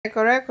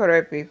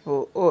Correct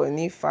people,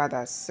 Ooni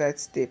father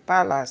set the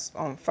palace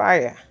on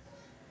fire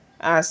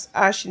as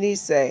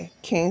Ashley's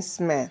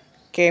kinsmen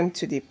came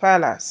to the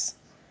palace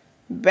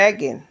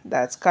begging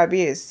that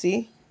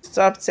Kabiyesi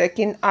stop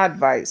taking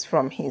advice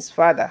from his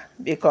father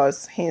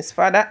because his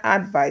father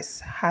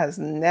advice has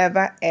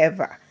never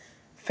ever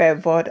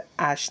favored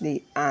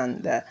Ashley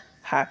and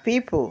her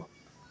people.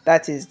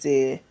 That is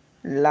the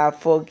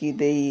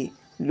Lafogide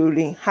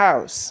ruling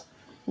house.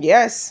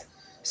 Yes.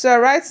 So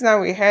right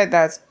now we heard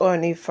that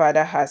Oni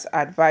father has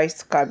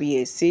advised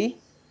Kabiyesi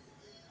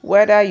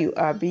whether you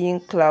are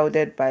being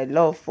clouded by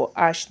love for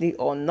Ashley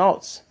or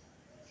not.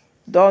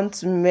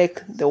 Don't make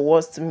the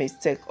worst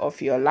mistake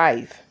of your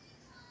life.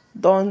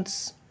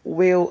 Don't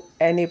will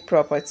any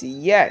property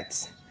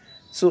yet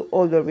to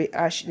Olori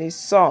Ashley's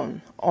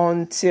son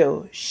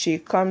until she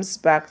comes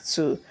back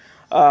to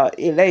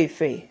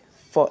Ile-Ife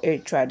for a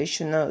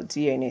traditional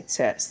DNA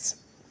test.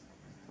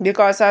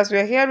 Because as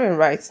we're hearing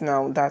right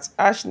now that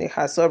Ashley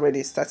has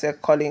already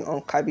started calling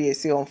on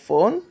Kabiyesi on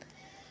phone,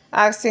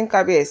 asking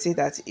Kabiyesi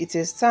that it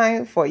is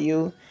time for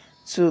you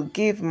to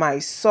give my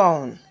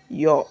son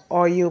your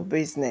oil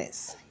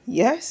business.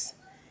 Yes,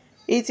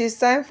 it is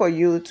time for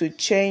you to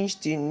change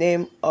the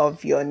name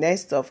of your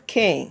next of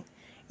kin.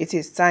 It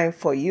is time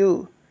for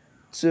you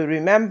to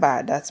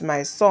remember that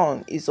my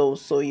son is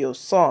also your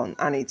son,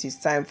 and it is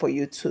time for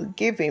you to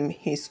give him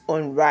his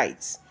own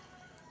rights.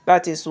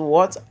 That is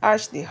what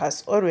Ashley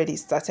has already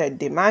started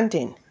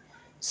demanding.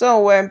 So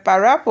when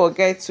Parapo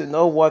gets to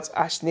know what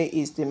Ashley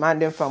is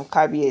demanding from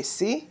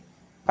Kabiyesi,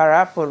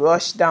 Parapo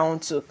rushed down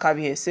to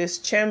Kabiyesi's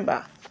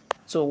chamber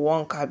to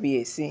warn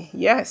Kabiyesi.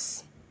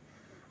 Yes,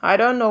 I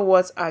don't know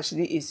what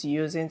Ashley is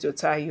using to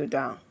tie you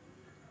down.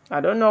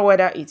 I don't know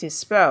whether it is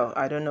spell,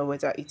 I don't know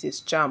whether it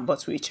is charm,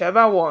 but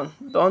whichever one,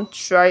 don't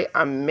try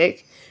and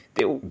make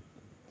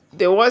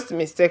the worst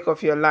mistake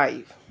of your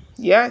life.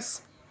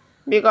 Yes,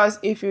 because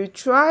if you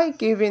try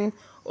giving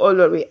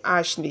Olori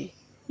Ashley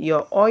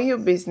your oil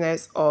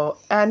business or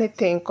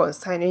anything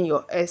concerning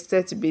your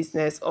estate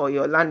business or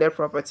your landed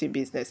property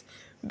business,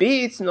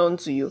 be it known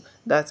to you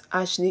that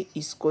Ashley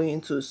is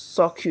going to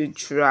suck you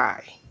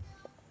dry.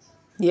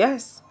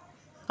 Yes,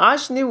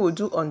 Ashley will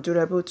do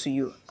undurable to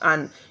you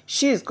and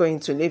she is going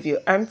to leave you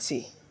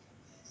empty.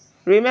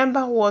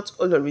 Remember what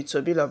Olori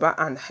Tobiloba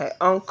and her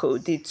uncle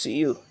did to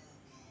you.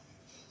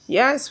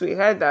 Yes, we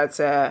heard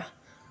that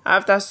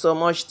after so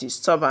much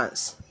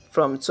disturbance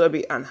from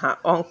Toby and her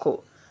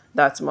uncle,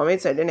 that Mama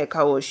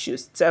Tadenekawo should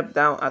step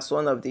down as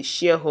one of the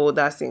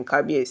shareholders in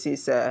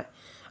Kabiyesi's,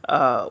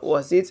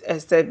 was it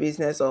estate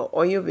business or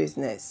oil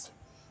business?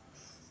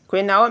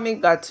 Queen Naomi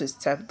got to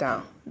step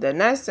down. The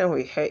next thing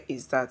we heard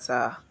is that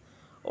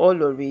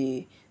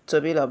Olori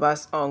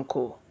Tobiloba's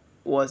uncle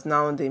was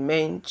now the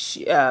main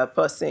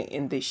person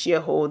in the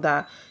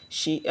shareholder.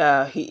 He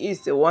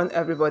is the one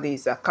everybody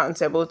is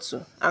accountable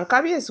to. And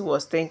Kabiyesi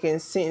was thinking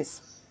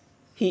since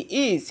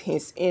he is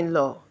his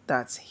in-law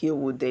that he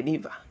would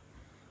deliver,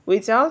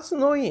 without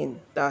knowing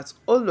that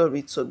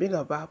Olori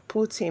Tobiloba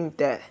put him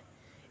there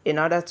in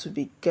order to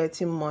be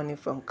getting money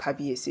from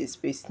Kabiyesi's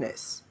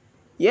business.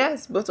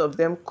 Yes, both of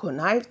them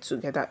connived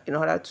together in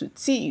order to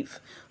thief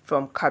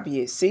from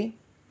Kabiyesi.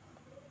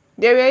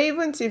 They were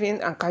even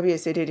thieving and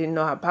Kabiyesi didn't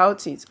know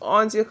about it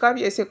until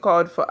Kabiyesi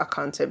called for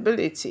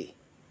accountability.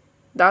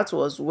 That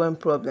was when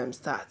problems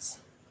starts,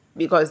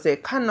 because they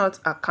cannot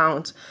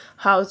account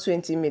how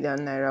 20 million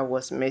naira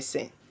was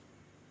missing.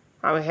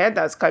 And we heard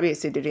that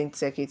Kabiyesi didn't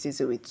take it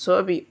easy with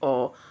Toby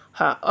or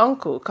her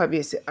uncle.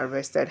 Kabiyesi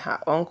arrested her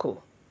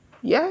uncle.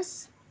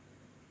 Yes,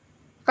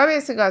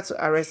 Kabiyesi got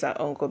to arrest her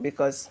uncle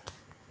because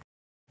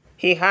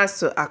he has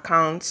to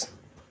account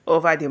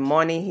over the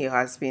money he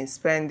has been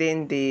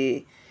spending,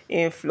 the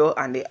inflow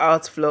and the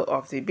outflow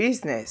of the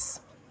business.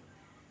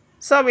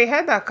 So we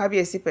heard that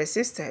Kabiyesi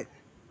persisted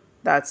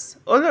that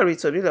Olori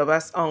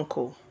Tobiloba's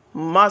uncle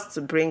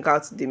must bring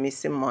out the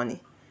missing money.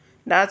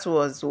 That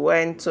was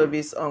when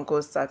Toby's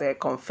uncle started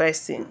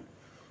confessing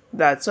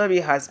that Toby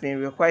has been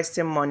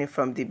requesting money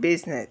from the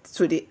business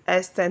to the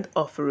extent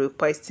of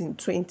requesting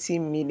 20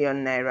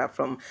 million naira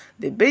from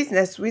the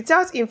business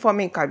without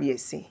informing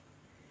Kabiyesi.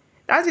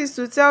 That is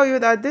to tell you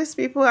that these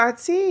people are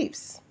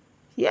thieves.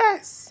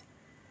 Yes.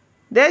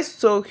 They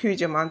stole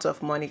huge amounts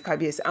of money,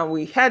 Kabiyesi, and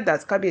we heard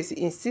that Kabiyesi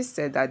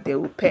insisted that they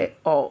will pay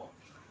all.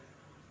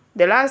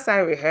 The last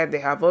time we heard they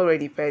have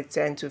already paid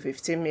 10 to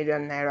 15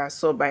 million naira,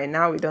 so by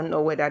now we don't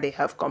know whether they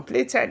have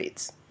completed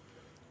it.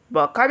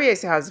 But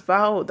Kabiyesi has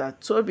vowed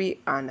that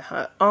Toby and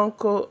her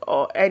uncle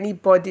or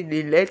anybody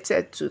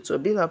related to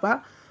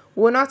Tobiloba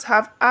will not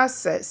have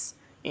access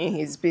in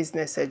his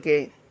business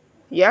again.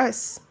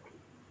 Yes.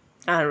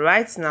 And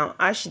right now,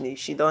 Ashley,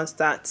 she don't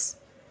start.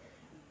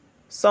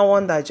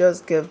 Someone that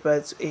just gave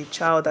birth to a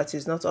child that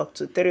is not up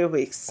to 3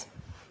 weeks.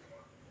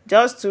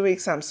 Just 2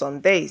 weeks and some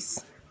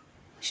days.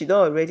 She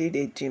don't already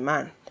dey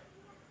demand.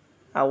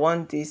 I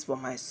want this for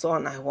my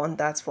son. I want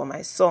that for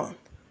my son.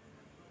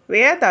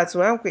 We heard that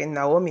when Queen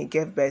Naomi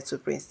gave birth to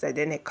Prince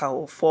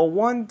Tadenekawo, for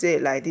one day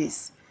like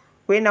this,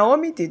 Queen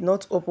Naomi did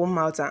not open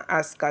mouth and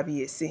ask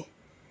Kabiyesi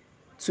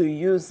to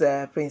use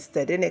Prince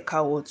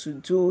Tadenikawo to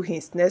do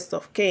his next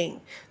of kin,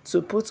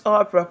 to put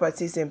all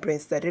properties in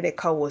Prince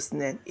Tadenikawo's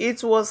name.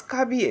 It was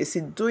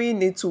Kabiyesi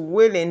doing it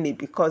willingly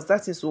because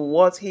that is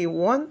what he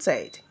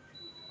wanted.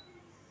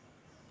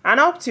 And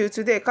up till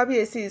today,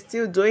 Kabiyesi is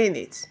still doing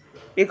it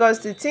because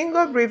the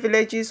Tingo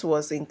privileges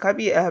was in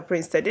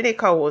Prince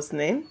Tadenikawo's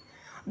name.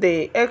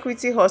 The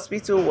Equity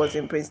Hospital was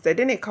in Prince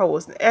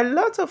Tadenikawo's name. A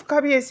lot of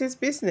Kabiyesi's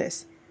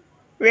business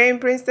were in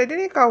Prince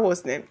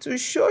Tadenikawo's name, to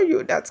show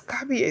you that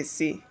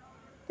Kabiyesi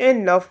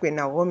in love with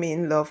Naomi,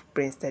 in love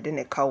Prince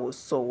Tadenikawo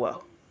so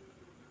well.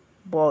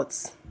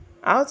 But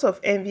out of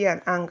envy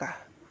and anger,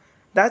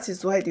 that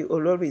is why the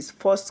Oloris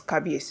forced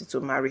Kabiyesi to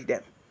marry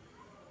them.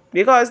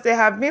 Because they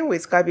have been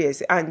with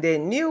Kabiyesi and they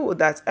knew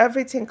that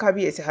everything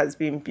Kabiyesi has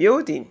been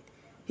building,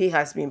 he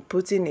has been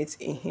putting it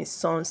in his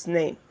son's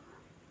name.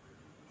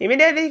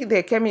 Immediately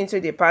they came into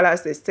the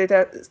palace, they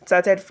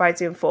started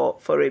fighting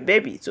for a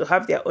baby, to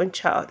have their own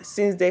child,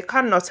 since they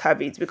cannot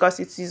have it because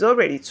it is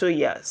already 2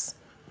 years.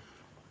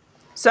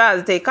 So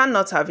as they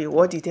cannot have it,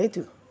 what did they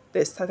do?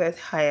 They started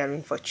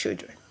hiring for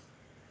children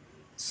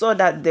so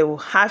that they will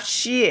have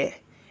share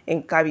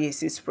in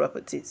Kabiyesi's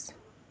properties.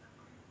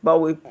 But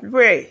we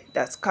pray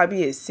that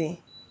Kabiyesi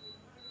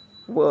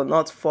will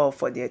not fall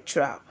for their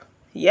trap.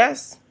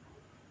 Yes,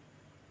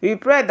 we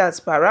pray that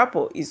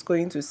Parapo is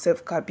going to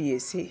save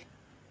Kabiyesi,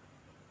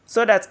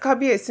 so that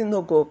Kabiyesi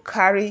no go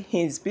carry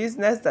his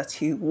business that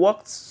he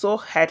worked so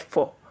hard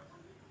for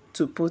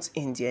to put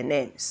in their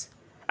names.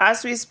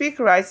 As we speak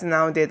right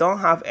now, they don't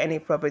have any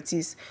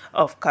properties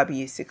of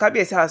Kabiyesi.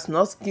 Kabiyesi has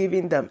not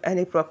given them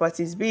any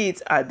properties, be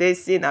it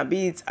Adesina,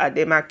 be it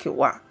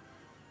Ademakiwa.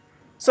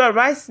 So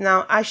right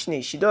now,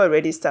 Ashley, she don't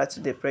already start to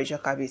the pressure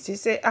Kabiyesi.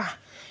 Say,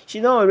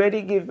 she don't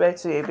already give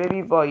birth to a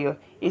baby boy.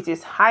 It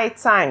is high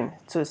time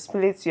to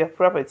split your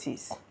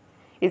properties.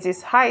 It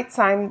is high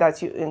time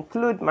that you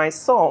include my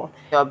son,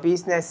 your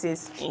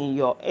businesses, in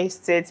your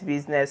estate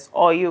business,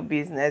 oil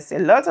business, a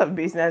lot of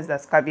business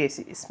that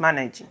Kabiyesi is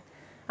managing.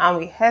 And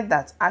we heard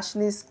that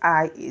Ashley's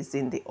eye is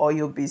in the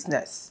oil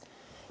business,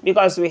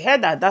 because we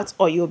heard that that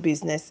oil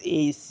business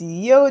is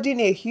yielding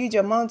a huge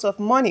amount of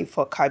money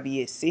for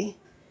Kabiyesi.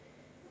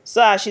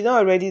 So as she don't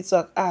already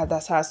talk,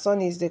 that her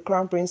son is the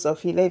crown prince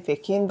of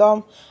Ile-Ife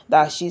kingdom,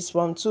 that she's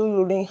from 2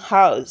 ruling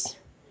house,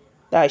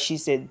 that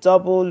she's a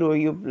double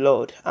royal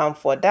blood, and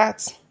for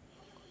that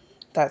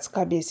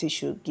Kabiyesi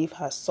should give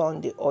her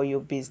son the oil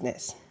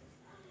business.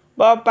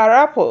 But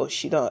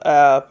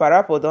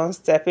Parapo don't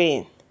step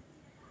in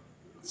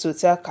to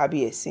tell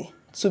Kabiyesi,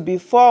 to be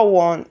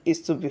forewarned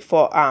is to be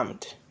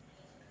forearmed.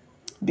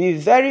 Be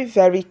very,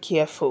 very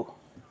careful.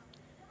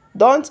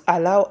 Don't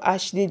allow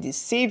Ashley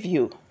deceive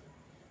you.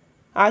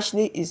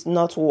 Ashley is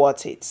not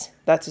worth it.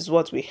 That is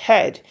what we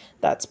heard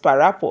that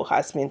Parapo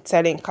has been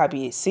telling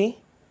Kabiyesi.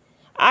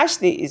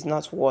 Ashley is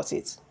not worth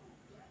it.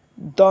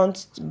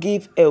 Don't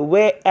give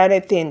away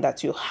anything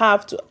that you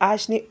have to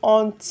Ashley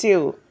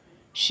until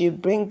she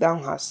brings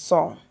down her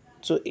son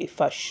to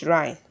Ifa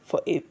shrine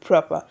for a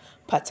proper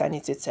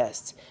paternity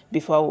test,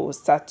 before we will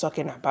start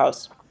talking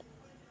about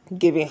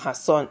giving her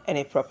son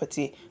any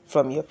property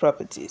from your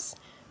properties.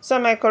 So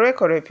my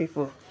correct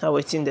people are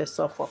waiting the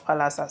stuff for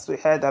palace, as we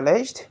heard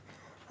alleged.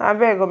 I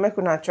beg you, make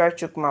una try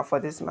chook mouth for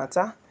this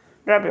matter.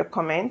 Drop your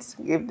comments,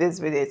 give this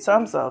video a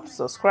thumbs up,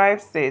 subscribe,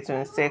 stay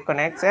tuned, stay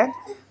connected.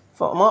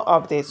 For more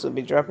updates, we'll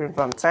be dropping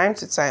from time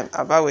to time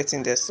about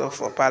waiting the stuff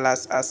for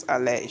palace as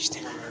alleged.